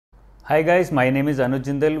Hi guys, my name is Anuj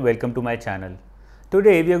Jindal. Welcome to my channel.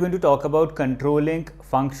 Today we are going to talk about controlling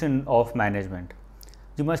function of management.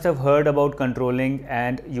 You must have heard about controlling,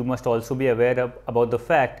 and you must also be aware about the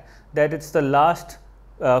fact that it's the last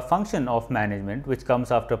function of management which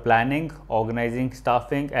comes after planning, organizing,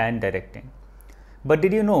 staffing and directing. But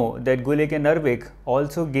did you know that Gulick and Narvik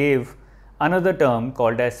also gave another term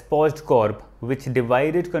called as post corp, which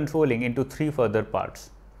divided controlling into three further parts?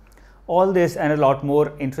 All this and a lot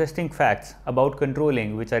more interesting facts about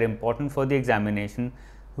controlling which are important for the examination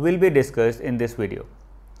will be discussed in this video.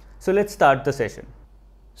 So let's start the session.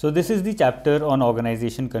 So this is the chapter on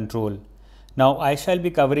organization control. Now I shall be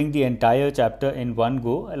covering the entire chapter in one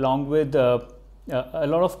go, along with a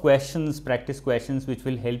lot of questions, practice questions, which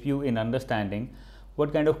will help you in understanding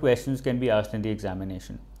what kind of questions can be asked in the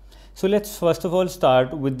examination. So let's first of all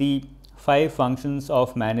start with the 5 functions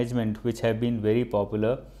of management which have been very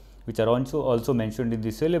popular, which are also mentioned in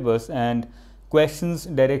the syllabus, and questions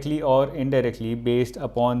directly or indirectly based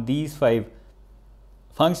upon these 5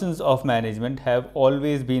 functions of management have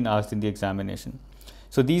always been asked in the examination.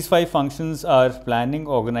 So these 5 functions are planning,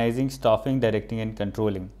 organizing, staffing, directing and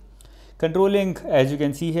controlling. Controlling, as you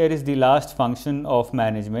can see here, is the last function of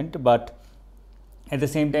management, but at the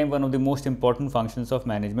same time one of the most important functions of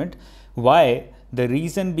management. Why? The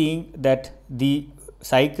reason being that the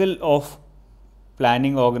cycle of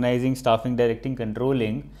planning, organizing, staffing, directing,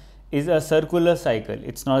 controlling is a circular cycle.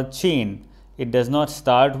 It's not a chain. It does not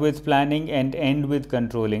start with planning and end with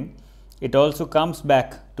controlling. It also comes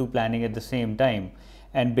back to planning at the same time.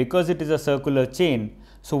 And because it is a circular chain,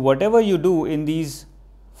 so whatever you do in these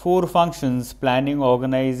 4 functions, planning,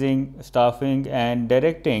 organizing, staffing and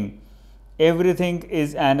directing, everything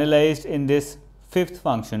is analyzed in this 5th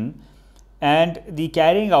function, and the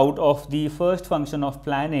carrying out of the first function of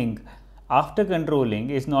planning after controlling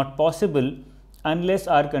is not possible unless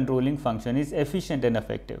our controlling function is efficient and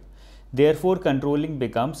effective. Therefore, controlling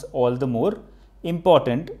becomes all the more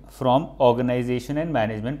important from organization and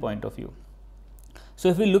management point of view. So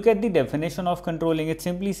if we look at the definition of controlling, it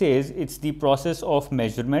simply says it's the process of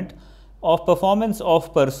measurement of performance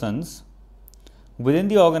of persons within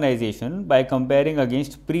the organization by comparing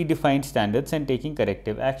against predefined standards and taking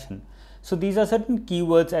corrective action. So these are certain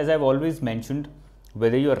keywords, as I've always mentioned,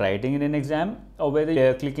 whether you are writing in an exam or whether you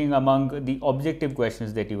are clicking among the objective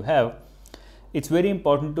questions that you have. It's very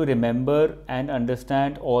important to remember and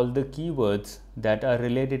understand all the keywords that are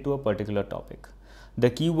related to a particular topic. The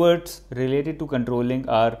keywords related to controlling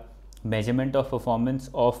are measurement of performance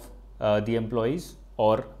of the employees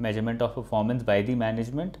or measurement of performance by the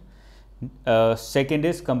management. Second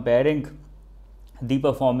is comparing the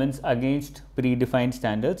performance against predefined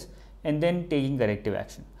standards and then taking corrective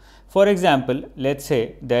action. For example, let's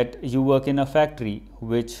say that you work in a factory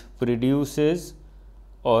which produces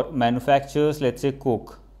or manufactures, let's say,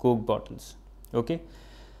 Coke bottles. Okay,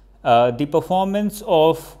 the performance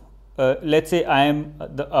of let's say I am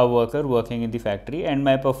a worker working in the factory, and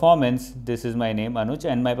my performance, this is my name Anuj,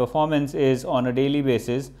 and my performance is on a daily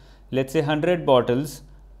basis, let's say 100 bottles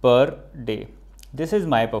per day. This is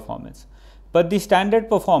my performance, but the standard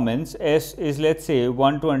performance is let's say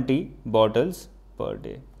 120 bottles per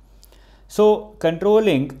day. So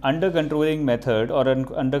controlling, under controlling method or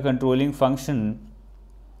under controlling function,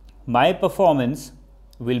 my performance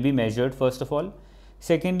will be measured first of all.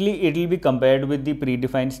 Secondly, it will be compared with the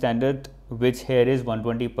predefined standard, which here is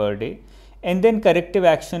 120 per day, and then corrective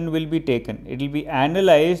action will be taken. It will be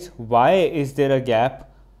analyzed, why is there a gap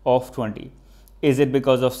of 20? Is it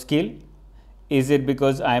because of skill? Is it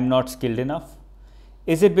because I am not skilled enough?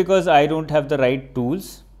 Is it because I don't have the right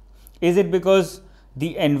tools? Is it because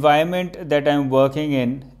the environment that I am working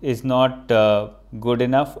in is not good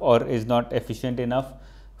enough or is not efficient enough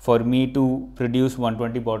for me to produce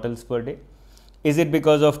 120 bottles per day? Is it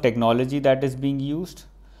because of technology that is being used,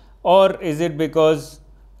 or is it because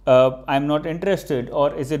I am not interested,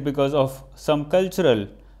 or is it because of some cultural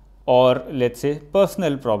or let's say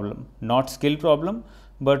personal problem, not skill problem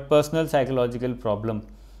but personal psychological problem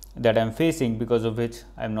that I am facing, because of which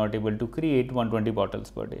I am not able to create 120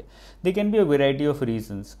 bottles per day? There can be a variety of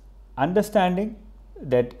reasons. Understanding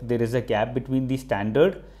that there is a gap between the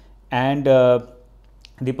standard and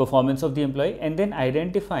the performance of the employee, and then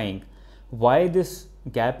identifying why this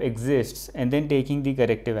gap exists and then taking the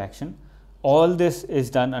corrective action. All this is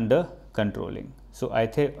done under controlling. So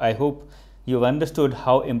I hope you've understood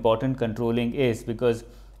how important controlling is, because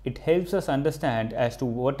it helps us understand as to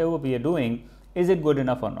whatever we are doing, is it good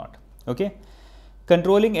enough or not. Okay,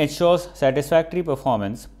 controlling ensures satisfactory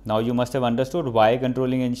performance. Now you must have understood why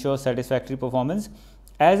controlling ensures satisfactory performance,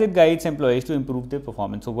 as it guides employees to improve their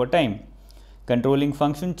performance over time. Controlling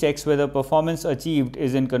function checks whether performance achieved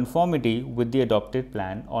is in conformity with the adopted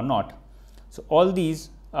plan or not. So all these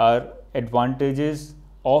are advantages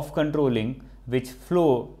of controlling which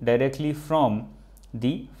flow directly from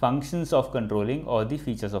the functions of controlling or the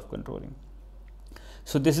features of controlling.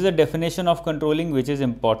 So this is a definition of controlling which is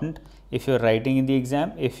important if you are writing in the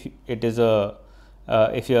exam. If it is a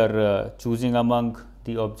if you are choosing among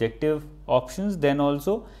the objective options, then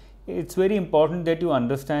also it's very important that you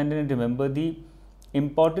understand and remember the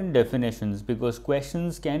important definitions, because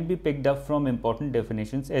questions can be picked up from important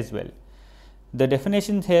definitions as well. The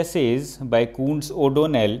definition here says by Coons and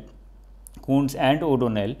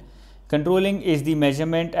O'Donnell, controlling is the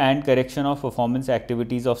measurement and correction of performance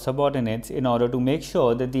activities of subordinates in order to make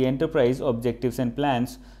sure that the enterprise objectives and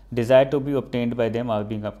plans desired to be obtained by them are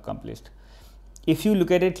being accomplished. If you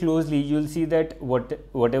look at it closely, you will see that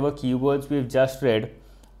whatever keywords we have just read,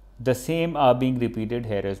 the same are being repeated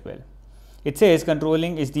here as well. It says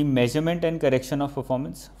controlling is the measurement and correction of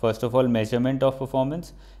performance. First of all, measurement of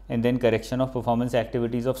performance, and then correction of performance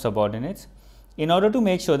activities of subordinates in order to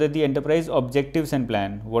make sure that the enterprise objectives and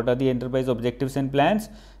plan. What are the enterprise objectives and plans?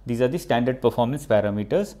 These are the standard performance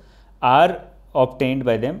parameters are obtained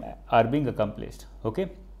by them, are being accomplished. Okay.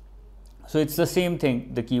 So it's the same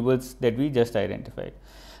thing, the keywords that we just identified.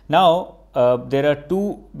 Now there are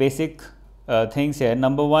two basic things here.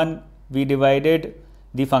 Number one, we divided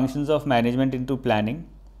the functions of management into planning,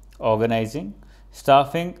 organizing,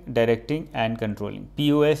 staffing, directing and controlling,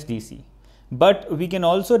 POSDC. But we can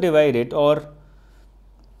also divide it, or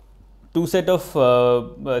two set of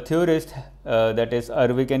theorists, that is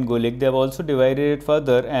Arvik and Golik, they have also divided it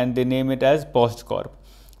further and they name it as POSDCorp.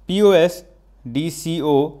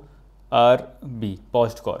 POSDCORB,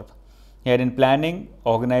 POSDCorp. Here in planning,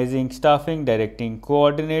 organizing, staffing, directing,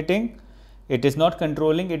 coordinating, it is not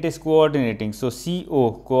controlling, it is coordinating. So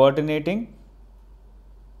CO, coordinating,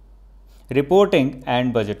 reporting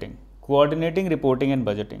and budgeting. Coordinating, reporting and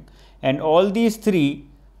budgeting. And all these three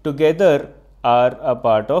together are a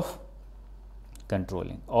part of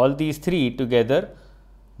controlling. All these three together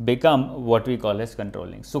become what we call as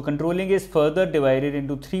controlling. So controlling is further divided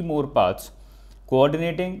into three more parts: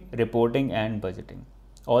 coordinating, reporting and budgeting.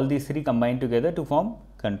 All these three combine together to form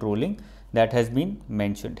controlling that has been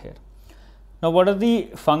mentioned here. Now what are the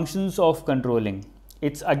functions of controlling?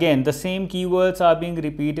 It's again the same keywords are being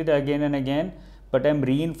repeated again and again, but I'm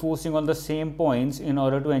reinforcing on the same points in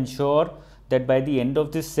order to ensure that by the end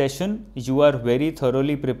of this session you are very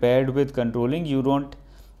thoroughly prepared with controlling. You don't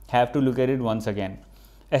have to look at it once again.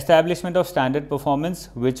 Establishment of standard performance,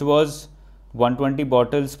 which was 120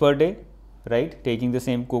 bottles per day, right, taking the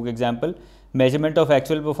same Coke example. Measurement of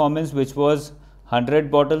actual performance, which was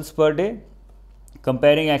 100 bottles per day,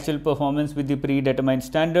 comparing actual performance with the predetermined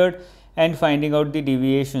standard and finding out the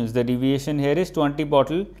deviations. The deviation here is 20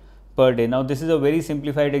 bottle per day. Now this is a very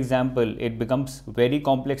simplified example. It becomes very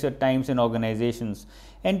complex at times in organizations,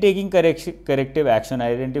 and taking corrective action,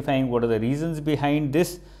 identifying what are the reasons behind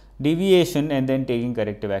this deviation and then taking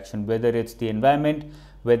corrective action, whether it's the environment,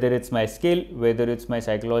 whether it's my skill, whether it's my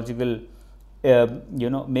psychological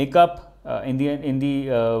makeup in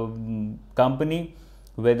the company,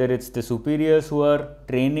 whether it's the superiors who are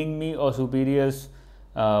training me, or superiors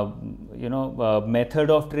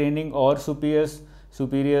method of training, or superiors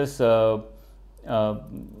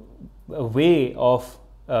way of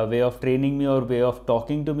training me or way of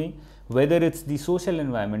talking to me, whether it's the social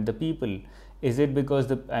environment, the people. Is it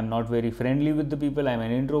because I'm not very friendly with the people, I'm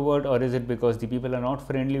an introvert, or is it because the people are not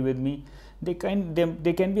friendly with me? There can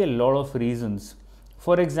be a lot of reasons.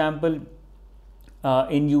 For example,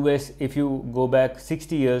 in US, if you go back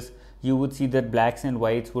 60 years, you would see that blacks and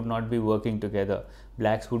whites would not be working together.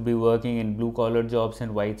 Blacks would be working in blue collar jobs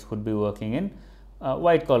and whites would be working in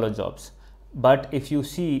white collar jobs. But if you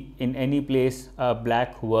see in any place a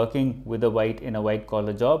black working with a white in a white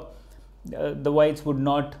collar job, the whites would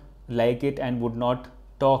not like it and would not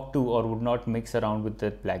talk to or would not mix around with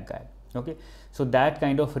that black guy. Okay, so that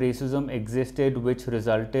kind of racism existed, which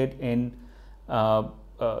resulted in an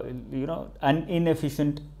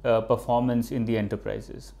inefficient performance in the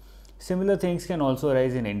enterprises. Similar things can also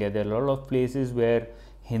arise in India. There are a lot of places where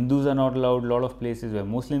Hindus are not allowed, a lot of places where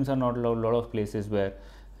Muslims are not allowed, a lot of places where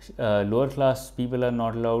lower class people are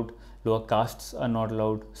not allowed, lower castes are not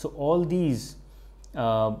allowed. So all these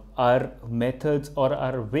are methods or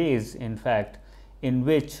are ways, in fact, in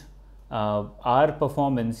which our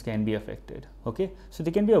performance can be affected. Okay, so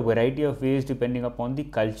there can be a variety of ways depending upon the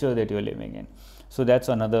culture that you're living in. So that's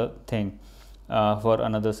another thing for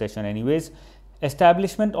another session anyways.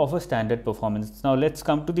 Establishment of a standard performance. Now let's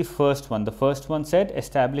come to the first one. The first one said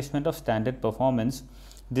establishment of standard performance,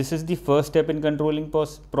 This is the first step in controlling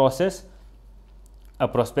process. A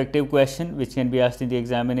prospective question which can be asked in the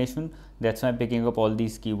examination. That's why I'm picking up all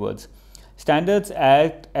these keywords. Standards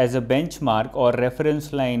act as a benchmark or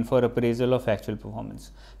reference line for appraisal of actual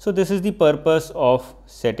performance. So this is the purpose of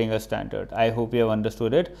setting a standard. I hope you have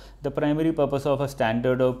understood it. The primary purpose of a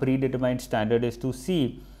standard or predetermined standard is to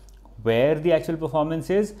see where the actual performance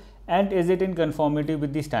is and is it in conformity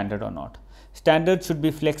with the standard or not. Standards should be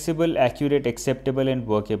flexible, accurate, acceptable and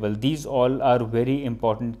workable. These all are very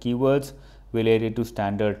important keywords related to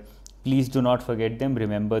standard. Please do not forget them,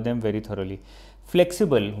 remember them very thoroughly.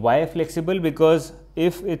 Flexible. Why flexible? Because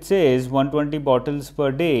if it says 120 bottles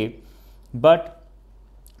per day, but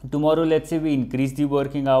tomorrow let's say we increase the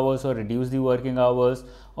working hours or reduce the working hours,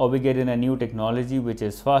 or we get in a new technology which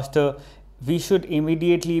is faster, we should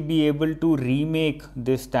immediately be able to remake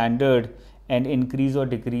this standard and increase or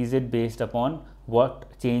decrease it based upon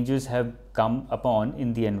what changes have come upon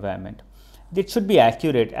in the environment. It should be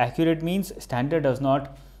accurate. Accurate means standard does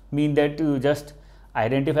not mean that you just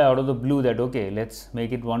identify out of the blue that okay, let's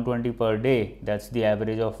make it 120 per day. That's the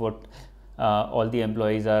average of what all the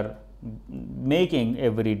employees are making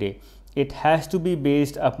every day. It has to be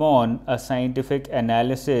based upon a scientific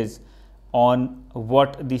analysis on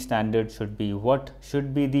what the standard should be, what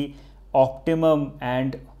should be the optimum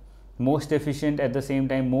and most efficient, at the same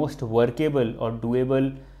time most workable or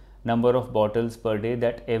doable number of bottles per day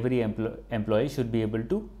that every employee should be able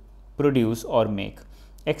to produce or make.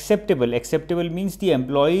 Acceptable. Acceptable means the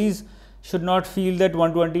employees should not feel that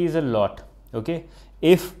 120 is a lot. Okay,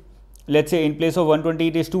 if let's say in place of 120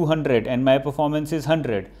 it is 200 and my performance is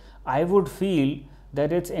 100, I would feel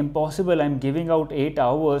that it's impossible. I'm giving out 8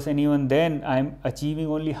 hours and even then I'm achieving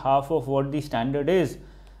only half of what the standard is.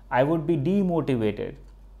 I would be demotivated.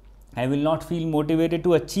 I will not feel motivated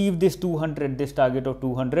to achieve this 200, this target of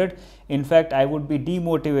 200. In fact, I would be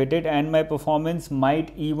demotivated and my performance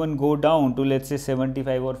might even go down to let's say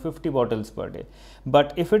 75 or 50 bottles per day.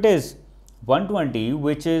 But if it is 120,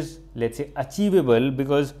 which is let's say achievable,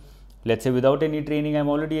 because let's say without any training I'm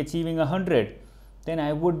already achieving 100, then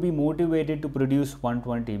I would be motivated to produce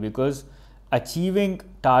 120, because achieving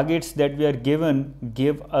targets that we are given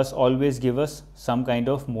always give us some kind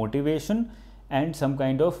of motivation and some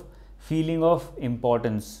kind of feeling of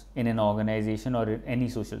importance in an organization or in any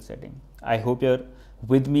social setting. I hope you're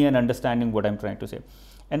with me and understanding what I'm trying to say.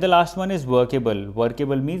 And the last one is workable.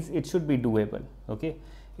 Workable means it should be doable. Okay,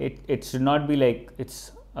 it should not be like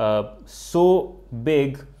it's so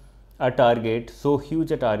big a target, so huge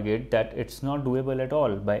a target that it's not doable at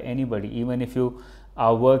all by anybody. Even if you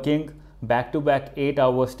are working back to back 8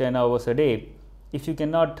 hours, 10 hours a day, if you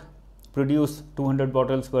cannot produce 200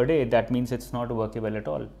 bottles per day, that means it's not workable at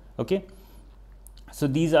all. Okay, so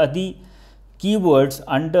these are the keywords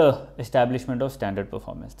under establishment of standard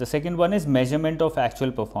performance. The second one is measurement of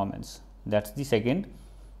actual performance. That's the second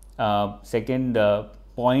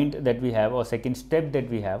point that we have, or second step that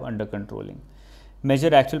we have under controlling.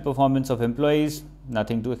 Measure actual performance of employees.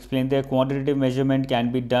 Nothing to explain there. Quantitative measurement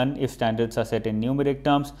can be done if standards are set in numeric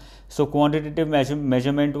terms. So quantitative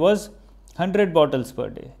measurement was 100 bottles per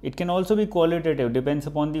day. It can also be qualitative, depends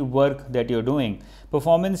upon the work that you're doing.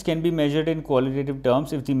 Performance can be measured in qualitative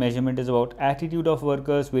terms if the measurement is about attitude of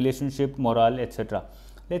workers, relationship, morale, etc.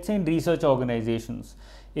 Let's say in research organizations,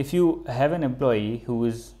 if you have an employee who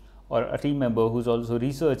is, or a team member who's also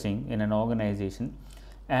researching in an organization,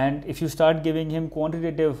 and if you start giving him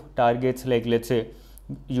quantitative targets, like let's say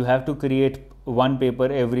you have to create one paper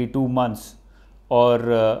every 2 months,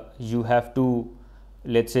 or you have to,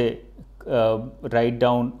 let's say, write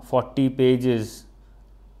down 40 pages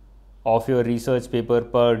of your research paper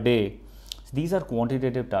per day. These are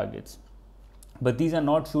quantitative targets, but these are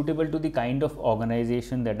not suitable to the kind of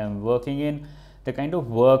organization that I'm working in, the kind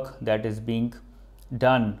of work that is being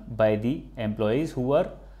done by the employees who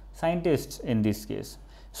are scientists in this case.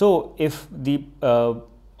 So if the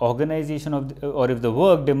organization or if the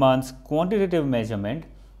work demands quantitative measurement,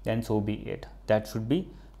 then so be it. That should be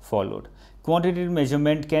followed. Quantitative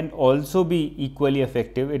measurement can also be equally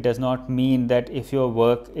effective. It does not mean that if your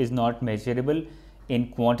work is not measurable in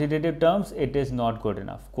quantitative terms, it is not good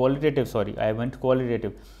enough. Qualitative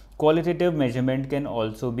measurement can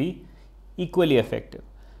also be equally effective.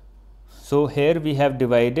 So here we have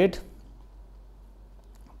divided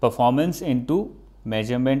performance into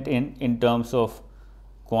measurement in terms of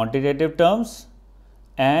quantitative terms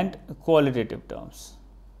and qualitative terms.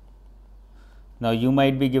 Now you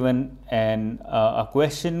might be given a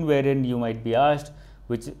question wherein you might be asked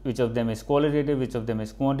which of them is qualitative, which of them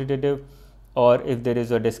is quantitative, or if there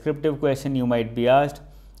is a descriptive question, you might be asked.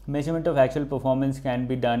 Measurement of actual performance can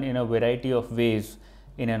be done in a variety of ways,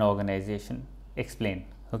 in an organization? Explain.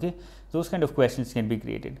 Okay, those kind of questions can be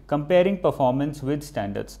created. Comparing performance with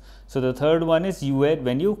standards. So the third one is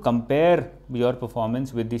when you compare your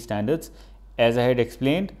performance with the standards, as I had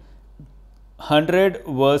explained, 100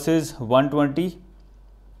 versus 120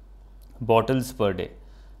 bottles per day.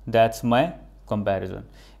 That's my comparison.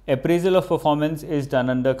 Appraisal of performance is done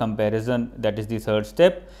under comparison. That is the third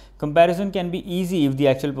step. Comparison can be easy if the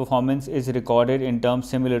actual performance is recorded in terms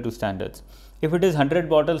similar to standards. If it is 100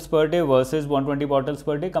 bottles per day versus 120 bottles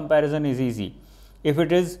per day, comparison is easy. If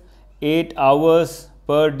it is 8 hours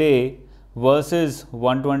per day versus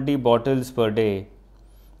 120 bottles per day,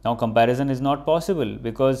 now comparison is not possible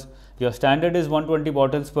because your standard is 120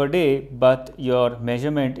 bottles per day, but your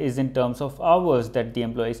measurement is in terms of hours that the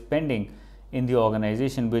employee is spending in the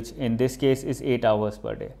organization, which in this case is 8 hours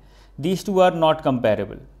per day. These two are not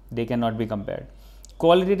comparable. They cannot be compared.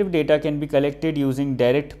 Qualitative data can be collected using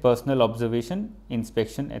direct personal observation,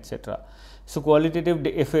 inspection, etc. So qualitative,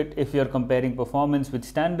 if you are comparing performance with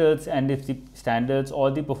standards, and if the standards or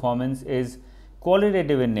the performance is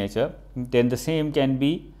qualitative in nature, then the same can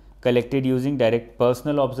be collected using direct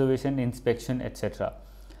personal observation, inspection, etc.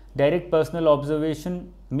 Direct personal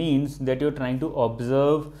observation means that you are trying to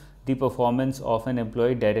observe the performance of an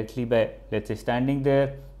employee directly by, let's say, standing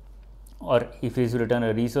there, or if he's written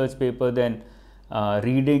a research paper, then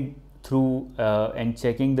reading through and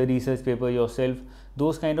checking the research paper yourself.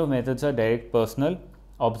 Those kind of methods are direct personal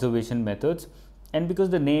observation methods, and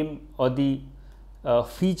because the name or the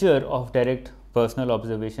feature of direct personal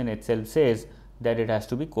observation itself says that it has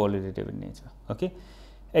to be qualitative in nature. Okay,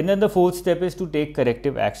 and then the fourth step is to take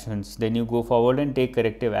corrective actions. Then you go forward and take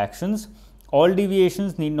corrective actions. All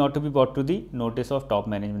deviations need not to be brought to the notice of top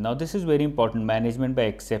management. Now this is very important, management by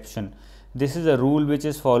exception. This is a rule which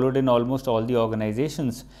is followed in almost all the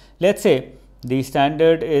organizations. Let's say the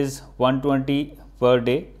standard is 120 per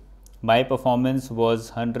day, my performance was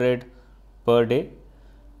 100 per day,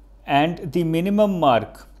 and the minimum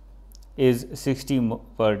mark is 60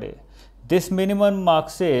 per day. This minimum mark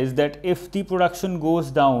says that if the production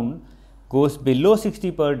goes below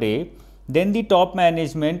 60 per day, then the top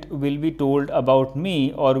management will be told about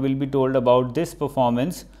me, or will be told about this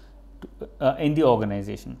performance in the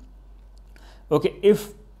organization. Okay,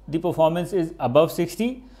 if the performance is above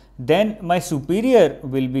 60, then my superior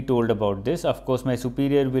will be told about this. Of course, my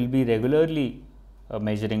superior will be regularly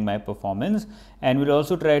measuring my performance and will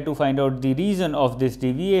also try to find out the reason of this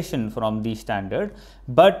deviation from the standard,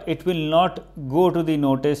 but it will not go to the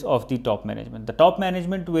notice of the top management. The top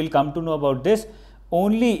management will come to know about this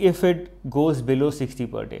only if it goes below 60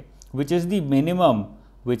 per day, which is the minimum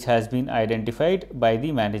which has been identified by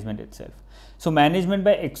the management itself. So management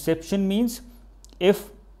by exception means if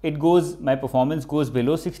my performance goes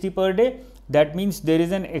below 60 per day, that means there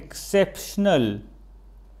is an exceptional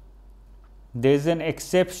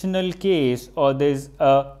case, or there is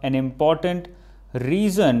an important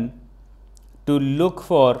reason to look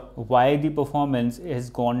for why the performance has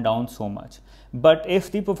gone down so much. But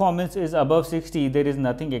if the performance is above 60, there is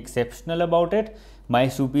nothing exceptional about it. My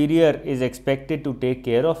superior is expected to take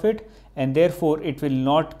care of it, and therefore it will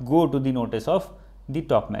not go to the notice of the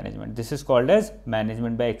top management. This is called as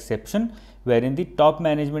management by exception, wherein the top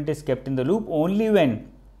management is kept in the loop only when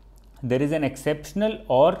there is an exceptional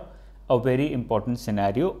or a very important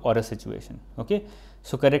scenario or a situation. Okay,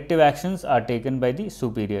 so corrective actions are taken by the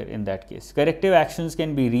superior in that case. Corrective actions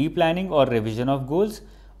can be replanning or revision of goals,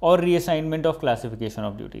 or reassignment of classification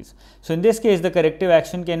of duties. So in this case, the corrective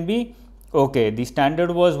action can be, okay, the standard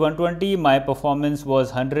was 120, my performance was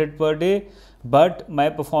 100 per day, but my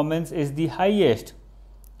performance is the highest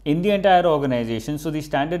in the entire organization. So the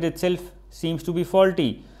standard itself seems to be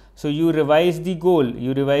faulty. So you revise the goal,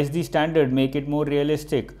 you revise the standard, make it more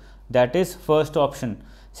realistic. That is first option.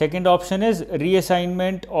 Second option is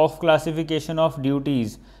reassignment of classification of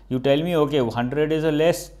duties. You tell me, okay, 100 is a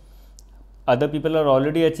less, other people are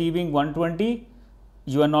already achieving 120,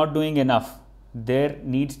 you are not doing enough. There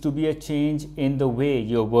needs to be a change in the way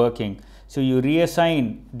you're working. So you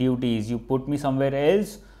reassign duties, you put me somewhere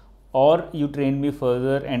else, or you train me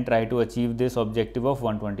further and try to achieve this objective of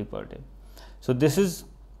 120 per day. So this is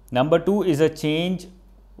number 2 is a change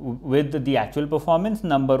with the actual performance.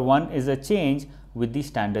 Number 1 is a change with the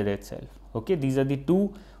standard itself. Okay, these are the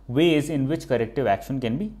 2 ways in which corrective action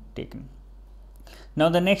can be taken. Now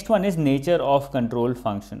the next one is nature of control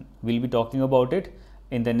function. We'll be talking about it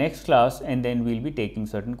in the next class, and then we'll be taking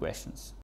certain questions.